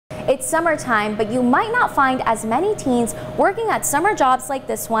It's summertime, but you might not find as many teens working at summer jobs like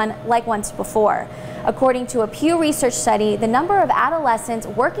this one like once before. According to a Pew Research study, the number of adolescents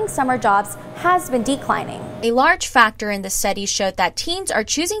working summer jobs has been declining. A large factor in the study showed that teens are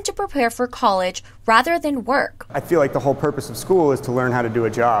choosing to prepare for college rather than work. I feel like the whole purpose of school is to learn how to do a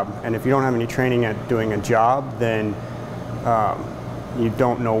job, and if you don't have any training at doing a job, then you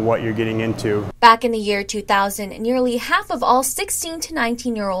don't know what you're getting into. Back in the year 2000, nearly half of all 16 to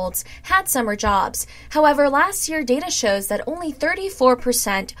 19-year-olds had summer jobs. However, last year data shows that only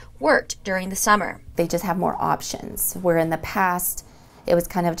 34% worked during the summer. They just have more options, where in the past it was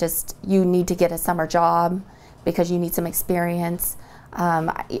kind of just you need to get a summer job because you need some experience.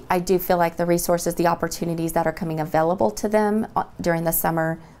 I do feel like the resources, the opportunities that are coming available to them during the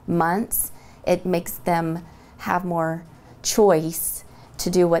summer months, it makes them have more choice to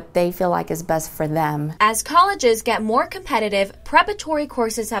do what they feel like is best for them. As colleges get more competitive, preparatory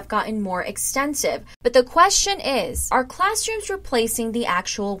courses have gotten more extensive. But the question is, are classrooms replacing the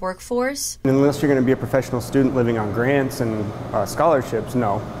actual workforce? Unless you're going to be a professional student living on grants and scholarships,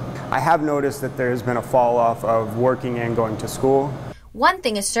 no. I have noticed that there has been a fall off of working and going to school. One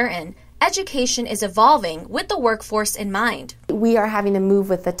thing is certain, education is evolving with the workforce in mind. We are having to move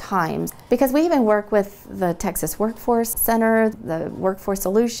with the times because we even work with the Texas Workforce Center, the Workforce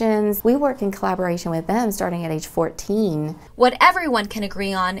Solutions. We work in collaboration with them starting at age 14. What everyone can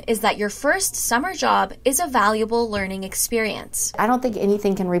agree on is that your first summer job is a valuable learning experience. I don't think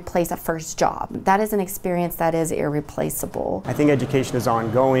anything can replace a first job. That is an experience that is irreplaceable. I think education is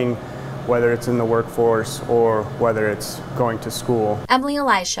ongoing, whether it's in the workforce or whether it's going to school. Emily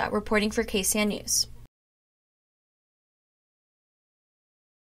Elisha reporting for KSAN News.